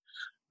doing.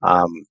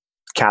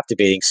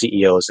 Captivating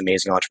CEOs,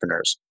 amazing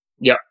entrepreneurs.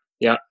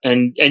 Yeah,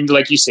 and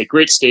like you say,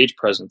 great stage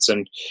presence.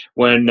 And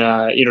when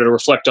to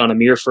reflect on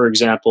Amir, for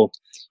example,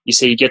 you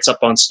say he gets up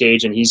on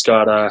stage and he's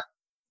got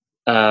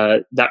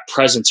that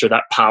presence or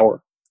that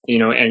power,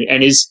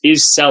 and is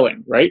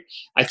selling, right?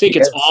 I think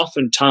it's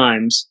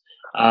oftentimes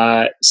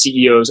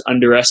CEOs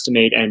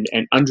underestimate and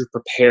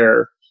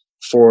underprepare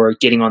for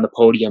getting on the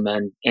podium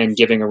and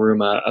giving a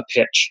room a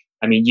pitch.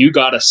 I mean, you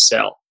got to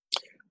sell.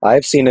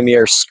 I've seen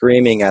Amir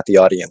screaming at the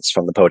audience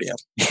from the podium.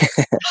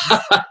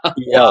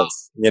 Wow.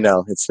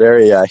 It's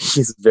very,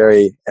 he's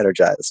very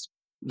energized.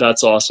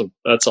 That's awesome.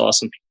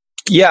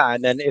 Yeah.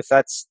 And then if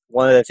that's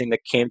one of the things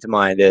that came to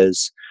mind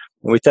is,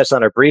 and we touched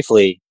on it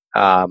briefly,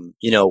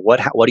 what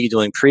are you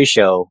doing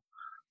pre-show?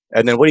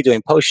 And then what are you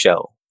doing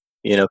post-show?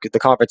 The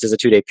conference is a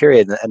 2-day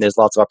period and there's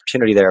lots of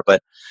opportunity there,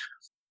 but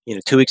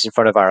 2 weeks in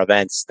front of our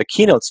events, the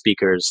keynote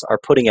speakers are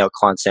putting out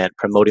content,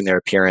 promoting their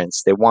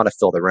appearance. They want to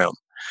fill the room.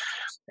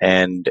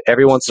 And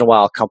every once in a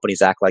while,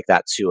 companies act like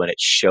that too, and it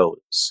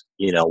shows.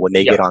 When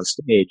they get on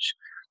stage,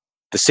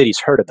 the city's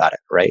heard about it,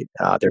 right?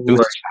 Their booth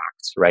is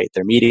packed, right?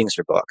 Their meetings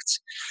are booked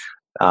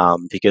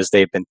because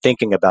they've been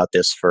thinking about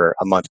this for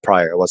a month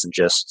prior. It wasn't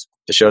just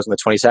the show's on the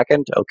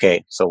 22nd.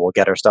 Okay, so we'll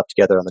get our stuff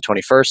together on the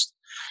 21st,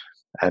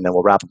 and then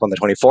we'll wrap up on the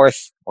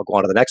 24th. We'll go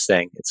on to the next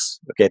thing. It's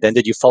okay. Then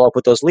did you follow up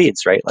with those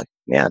leads, right? Like,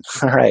 man,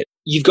 all right.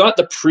 You've got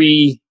the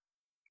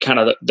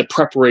the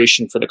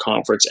preparation for the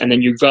conference, and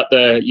then you've got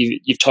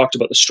you've talked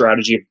about the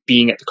strategy of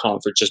being at the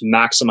conference, just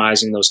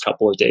maximizing those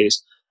couple of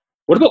days.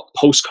 What about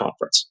post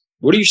conference?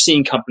 What are you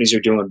seeing companies are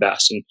doing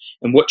best,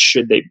 and what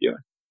should they be doing?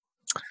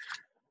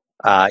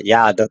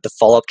 The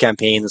follow-up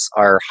campaigns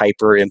are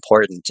hyper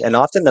important and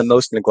often the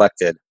most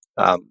neglected,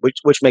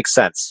 which makes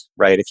sense,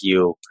 right? If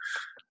you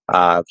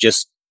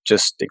just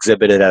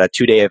exhibited at a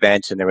 2-day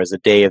event and there was a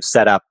day of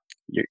setup,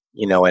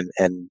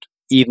 and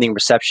evening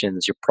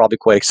receptions, you're probably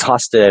quite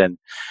exhausted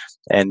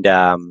and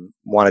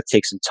want to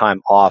take some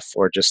time off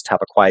or just have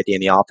a quiet day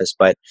in the office.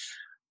 But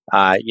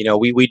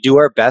we do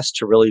our best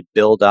to really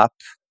build up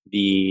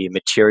the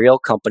material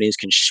companies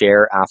can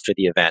share after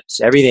the event.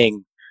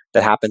 Everything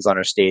that happens on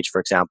our stage,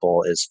 for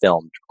example, is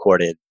filmed,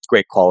 recorded,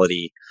 great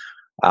quality,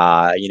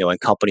 and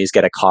companies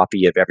get a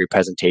copy of every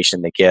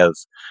presentation they give.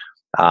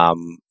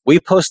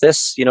 We post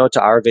this,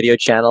 to our video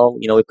channel.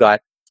 We've got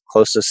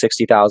close to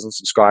 60,000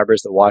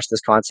 subscribers that watch this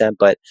content,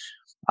 but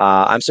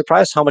I'm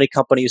surprised how many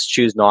companies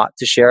choose not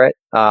to share it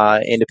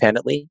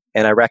independently,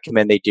 and I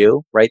recommend they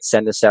do. Right,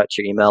 send this out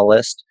to your email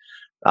list.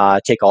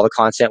 Take all the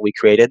content we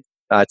created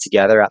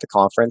together at the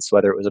conference,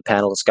 whether it was a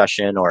panel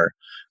discussion or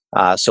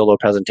solo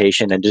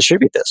presentation, and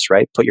distribute this.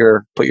 Right, put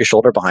your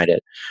shoulder behind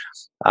it.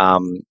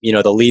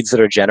 The leads that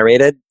are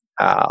generated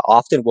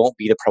often won't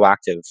be the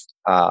proactive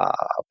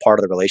part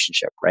of the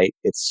relationship. Right,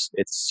 it's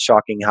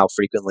shocking how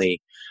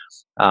frequently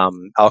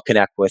I'll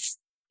connect with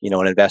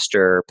an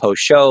investor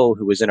post show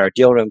who was in our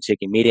deal room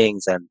taking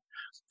meetings, and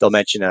they'll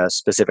mention a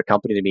specific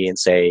company to me and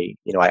say,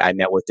 I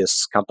met with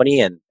this company,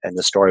 and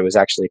the story was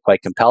actually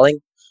quite compelling.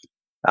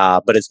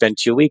 But it's been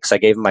 2 weeks. I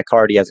gave him my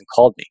card. He hasn't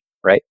called me.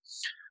 Right.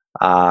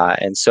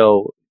 And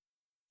so,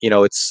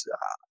 it's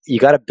you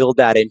got to build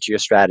that into your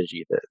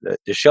strategy.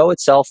 The show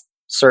itself,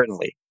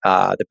 certainly.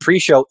 The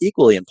pre-show,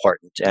 equally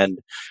important. And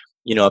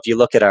if you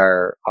look at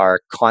our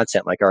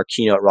content, like our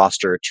keynote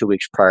roster 2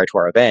 weeks prior to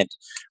our event,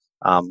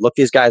 look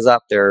these guys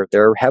up. They're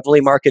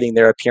heavily marketing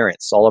their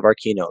appearance. All of our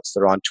keynotes.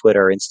 They're on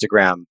Twitter,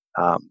 Instagram,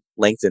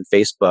 LinkedIn,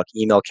 Facebook,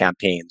 email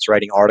campaigns,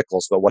 writing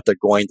articles about what they're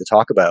going to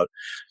talk about,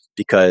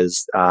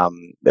 because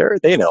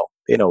they know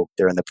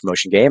they're in the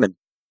promotion game,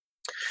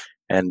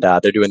 and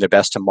they're doing their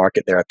best to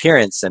market their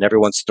appearance. And every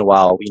once in a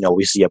while,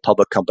 we see a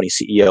public company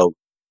CEO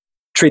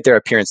treat their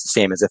appearance the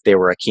same as if they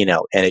were a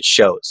keynote, and it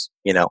shows.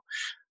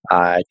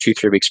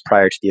 2-3 weeks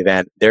prior to the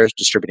event, they're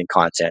distributing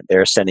content.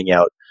 They're sending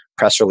out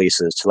press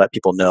releases to let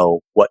people know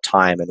what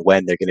time and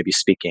when they're going to be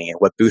speaking and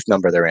what booth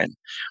number they're in.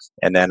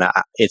 And then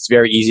it's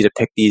very easy to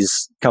pick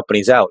these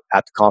companies out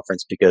at the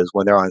conference, because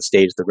when they're on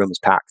stage, the room is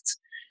packed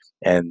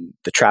and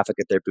the traffic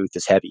at their booth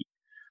is heavy.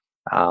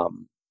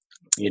 And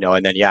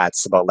then,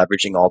 it's about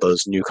leveraging all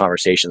those new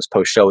conversations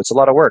post-show. It's a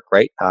lot of work,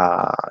 right?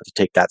 To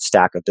take that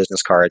stack of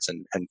business cards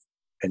and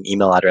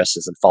email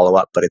addresses and follow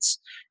up, but it's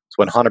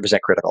 100%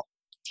 critical.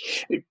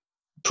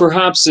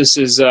 Perhaps this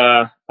is,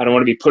 I don't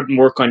want to be putting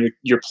work on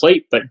your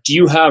plate, but do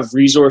you have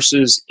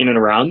resources in and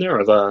around there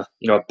of a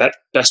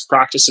best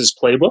practices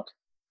playbook?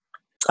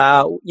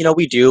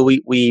 We do.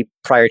 We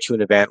prior to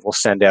an event, we'll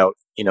send out,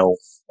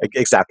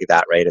 exactly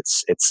that, right?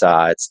 It's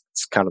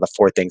kind of the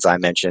 4 things I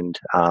mentioned.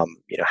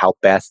 How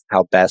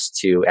best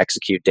to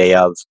execute day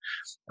of.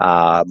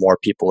 More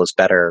people is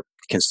better.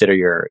 Consider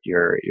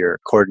your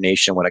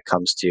coordination when it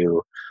comes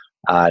to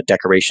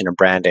decoration and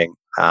branding.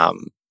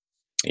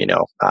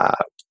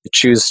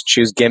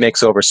 Choose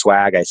gimmicks over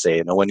swag. I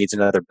say no one needs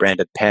another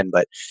branded pen,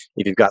 but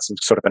if you've got some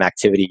sort of an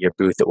activity at your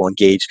booth that will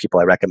engage people,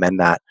 I recommend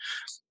that.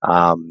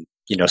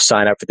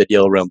 Sign up for the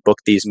deal room, book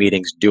these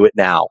meetings, do it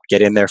now,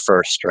 get in there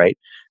first, right?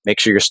 Make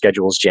sure your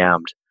schedule's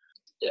jammed.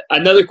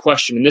 Another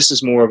question, and this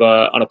is more of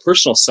on a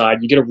personal side,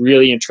 you get a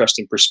really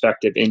interesting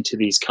perspective into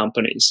these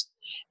companies.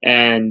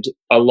 And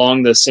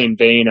along the same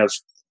vein of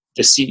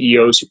the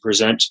CEOs who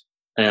present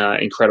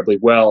incredibly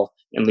well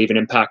and leave an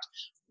impact,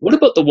 what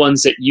about the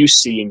ones that you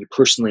see and you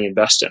personally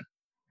invest in?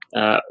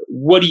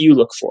 What do you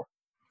look for?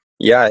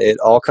 Yeah, it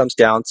all comes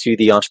down to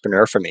the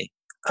entrepreneur for me.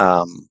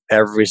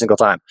 Every single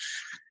time.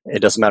 It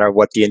doesn't matter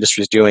what the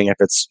industry is doing. If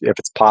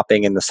it's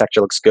popping and the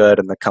sector looks good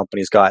and the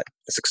company's got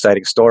this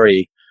exciting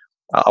story,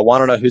 I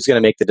want to know who's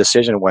going to make the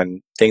decision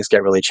when things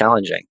get really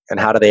challenging, and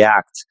how do they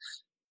act.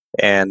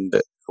 And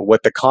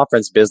what the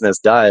conference business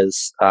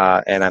does,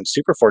 and I'm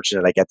super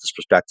fortunate I get this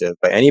perspective,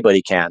 but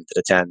anybody can that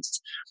attends,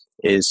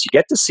 is you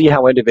get to see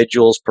how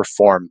individuals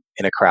perform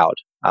in a crowd,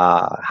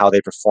 how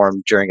they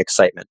perform during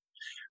excitement.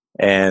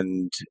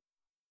 And,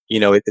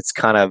 it's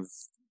kind of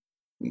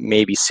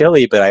maybe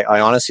silly, but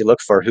I honestly look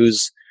for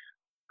who's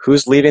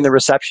leaving the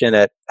reception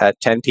at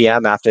 10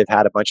 p.m. after they've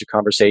had a bunch of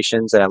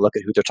conversations, and I look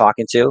at who they're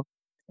talking to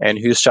and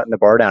who's shutting the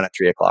bar down at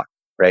 3 o'clock,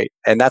 right?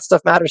 And that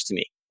stuff matters to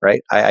me,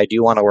 right? I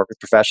do want to work with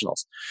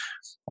professionals.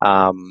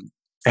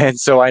 And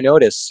so I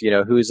notice,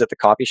 who's at the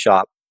coffee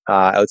shop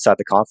outside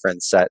the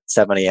conference at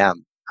 7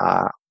 a.m.,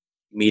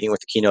 meeting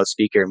with the keynote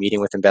speaker, meeting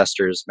with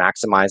investors,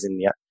 maximizing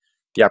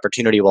the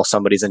opportunity while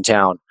somebody's in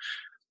town.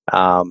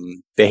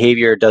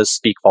 Behavior does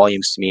speak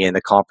volumes to me, and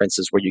the conference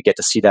is where you get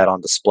to see that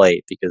on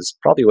display, because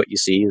probably what you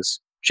see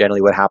is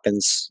generally what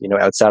happens,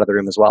 outside of the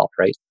room as well,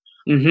 right?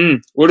 Mm-hmm.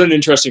 What an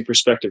interesting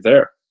perspective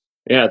there.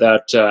 Yeah,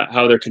 that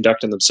how they're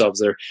conducting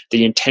themselves,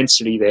 the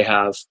intensity they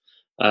have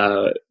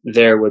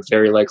there would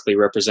very likely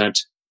represent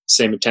the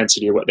same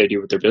intensity of what they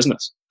do with their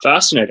business.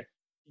 Fascinating.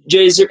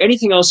 Jay, is there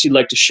anything else you'd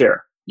like to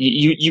share?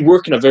 You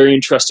work in a very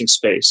interesting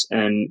space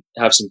and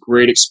have some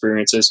great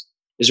experiences.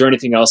 Is there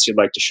anything else you'd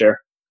like to share?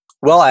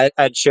 Well,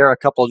 I'd share a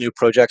couple of new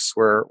projects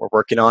we're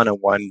working on, and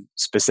one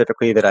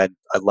specifically that I'd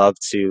love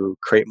to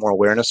create more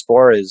awareness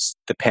for is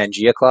the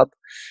Pangea Club.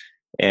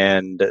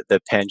 And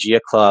the Pangea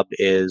Club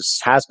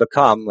has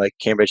become like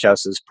Cambridge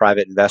House's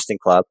private investing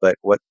club. But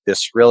what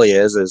this really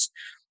is,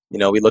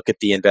 we look at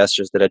the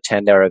investors that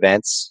attend our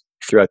events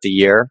throughout the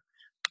year,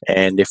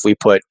 and if we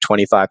put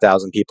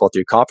 25,000 people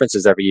through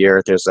conferences every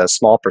year, there's a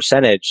small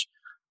percentage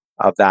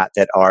of that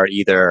are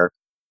either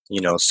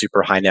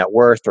super high net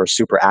worth or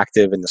super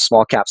active in the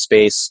small cap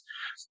space,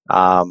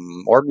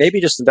 or maybe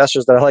just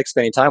investors that I like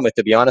spending time with,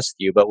 to be honest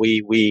with you. But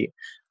we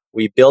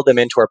we build them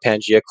into our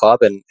Pangea Club,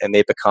 and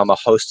they become a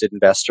hosted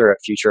investor at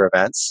future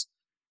events.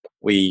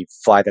 We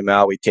fly them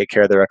out, we take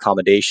care of their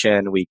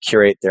accommodation, we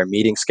curate their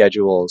meeting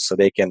schedules so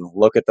they can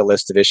look at the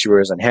list of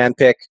issuers and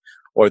handpick,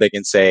 or they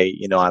can say,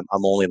 I'm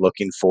only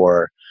looking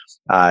for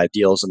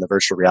deals in the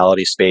virtual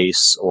reality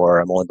space, or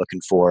I'm only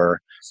looking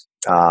for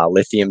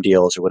lithium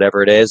deals, or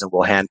whatever it is, and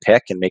we'll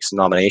handpick and make some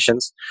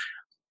nominations.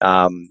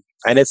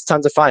 And it's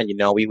tons of fun.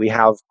 We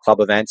have club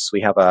events.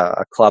 We have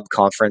a club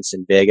conference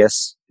in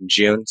Vegas in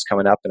June. It's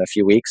coming up in a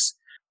few weeks.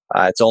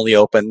 It's only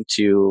open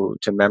to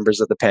members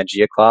of the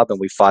Pangea Club, and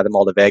we fly them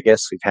all to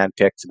Vegas. We've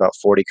handpicked about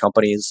 40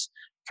 companies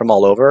from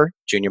all over,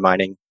 junior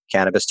mining,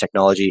 cannabis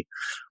technology,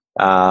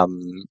 for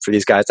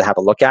these guys to have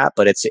a look at.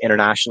 But it's an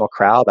international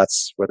crowd.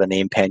 That's where the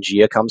name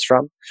Pangea comes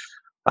from.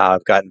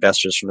 I've got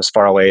investors from as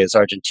far away as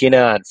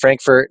Argentina and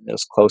Frankfurt, and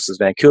as close as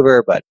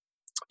Vancouver. But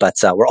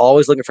we're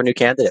always looking for new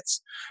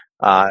candidates.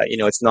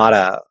 It's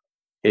not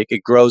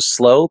it grows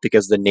slow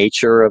because the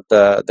nature of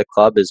the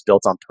club is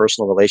built on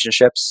personal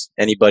relationships.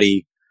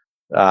 Anybody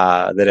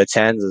that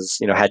attends has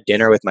had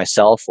dinner with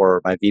myself or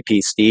my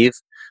VP Steve.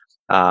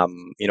 I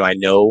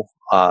know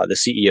the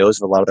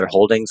CEOs of a lot of their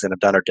holdings and have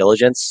done our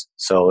diligence,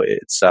 so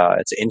it's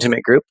an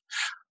intimate group.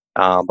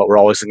 But we're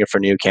always looking for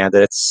new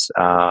candidates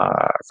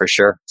for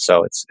sure.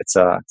 So it's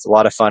a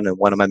lot of fun, and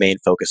one of my main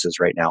focuses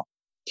right now.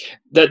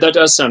 That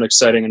does sound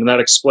exciting, and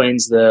that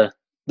explains the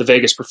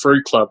Vegas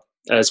Preferred Club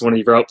as one of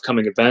your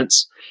upcoming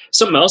events.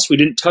 Something else we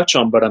didn't touch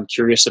on, but I'm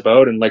curious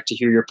about and like to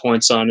hear your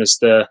points on, is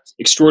the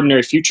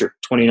Extraordinary Future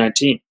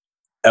 2019.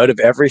 Out of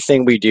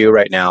everything we do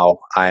right now,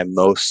 I'm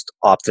most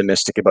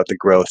optimistic about the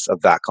growth of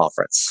that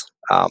conference.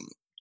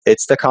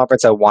 It's the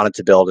conference I wanted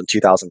to build in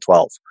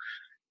 2012.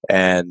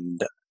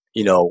 And,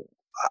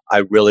 I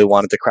really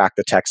wanted to crack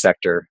the tech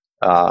sector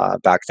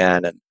back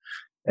then, and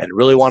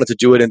really wanted to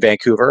do it in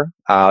Vancouver.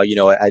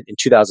 In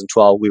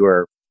 2012, we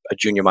were a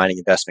junior mining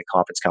investment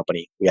conference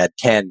company. We had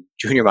 10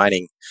 junior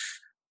mining.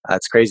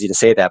 It's crazy to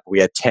say that, but we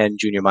had 10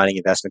 junior mining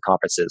investment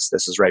conferences.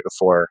 This is right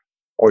before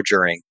or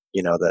during,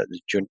 the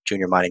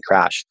junior mining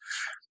crash.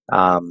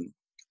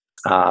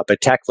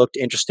 But tech looked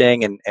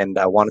interesting, and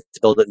I wanted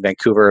to build it in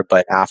Vancouver.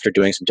 But after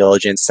doing some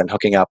diligence and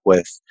hooking up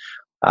with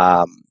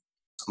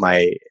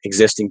my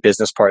existing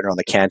business partner on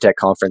the CanTech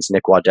conference,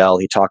 Nick Waddell,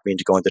 he talked me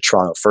into going to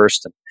Toronto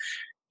first, and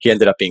he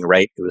ended up being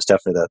right. It was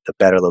definitely the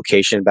better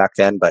location back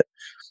then, but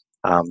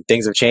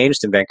things have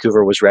changed, and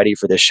Vancouver was ready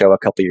for this show a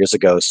couple years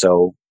ago.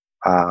 So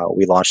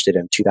we launched it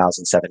in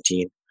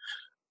 2017.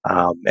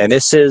 And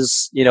this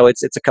is,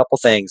 it's a couple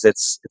things.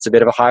 It's a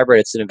bit of a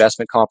hybrid. It's an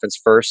investment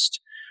conference first.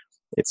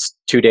 It's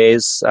 2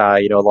 days, a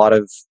lot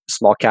of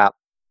small cap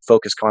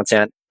focused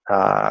content,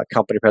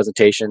 company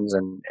presentations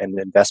and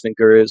investment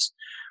gurus.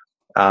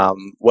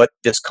 What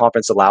this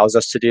conference allows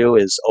us to do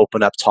is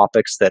open up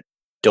topics that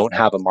don't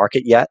have a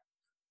market yet.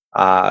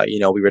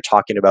 We were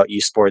talking about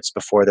esports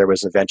before there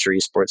was a venture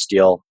esports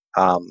deal.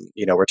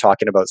 We're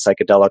talking about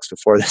psychedelics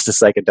before there's a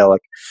psychedelic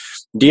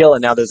deal,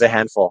 and now there's a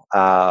handful,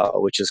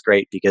 which is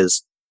great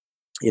because,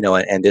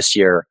 and this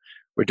year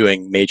we're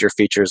doing major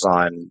features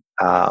on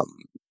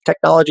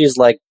technologies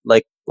like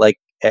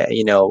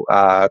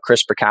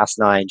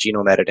CRISPR-Cas9,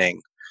 genome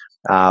editing,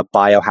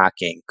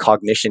 biohacking,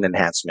 cognition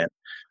enhancement,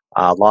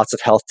 lots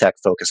of health tech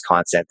focused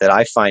content that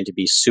I find to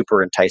be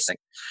super enticing.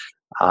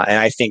 And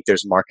I think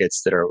there's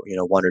markets that are,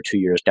 1 or 2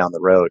 years down the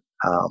road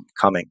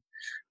coming.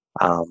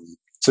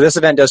 So this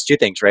event does two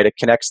things, right? It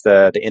connects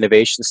the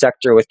innovation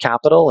sector with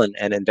capital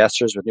and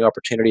investors with new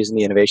opportunities in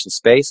the innovation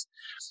space.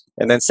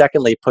 And then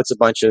secondly, puts a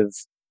bunch of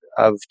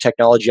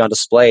technology on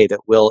display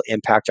that will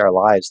impact our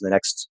lives in the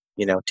next,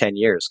 10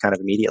 years, kind of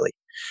immediately.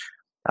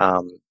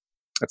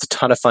 It's a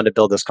ton of fun to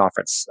build this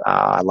conference.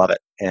 I love it.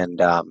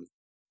 And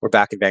we're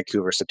back in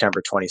Vancouver,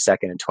 September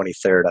 22nd and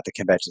 23rd at the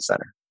Convention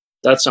Center.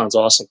 That sounds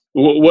awesome.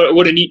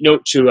 What a neat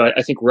note to,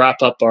 I think,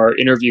 wrap up our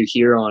interview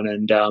here on.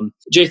 And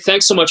Jay,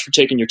 thanks so much for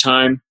taking your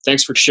time.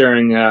 Thanks for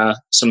sharing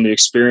some of the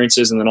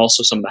experiences and then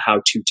also some of the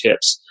how-to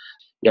tips.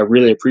 Yeah,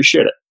 really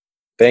appreciate it.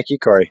 Thank you,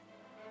 Corey.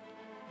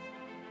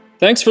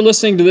 Thanks for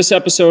listening to this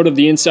episode of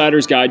The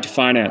Insider's Guide to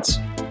Finance.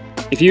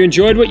 If you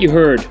enjoyed what you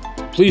heard,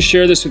 please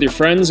share this with your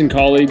friends and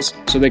colleagues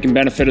so they can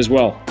benefit as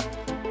well.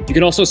 You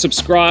can also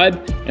subscribe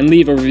and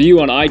leave a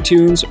review on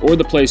iTunes or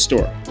the Play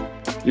Store.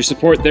 Your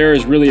support there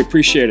is really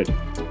appreciated.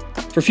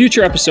 For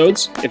future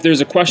episodes, if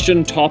there's a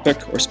question,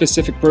 topic, or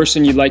specific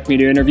person you'd like me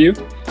to interview,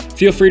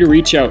 feel free to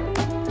reach out.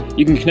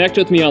 You can connect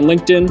with me on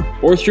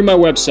LinkedIn or through my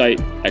website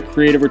at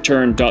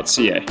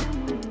creativereturn.ca.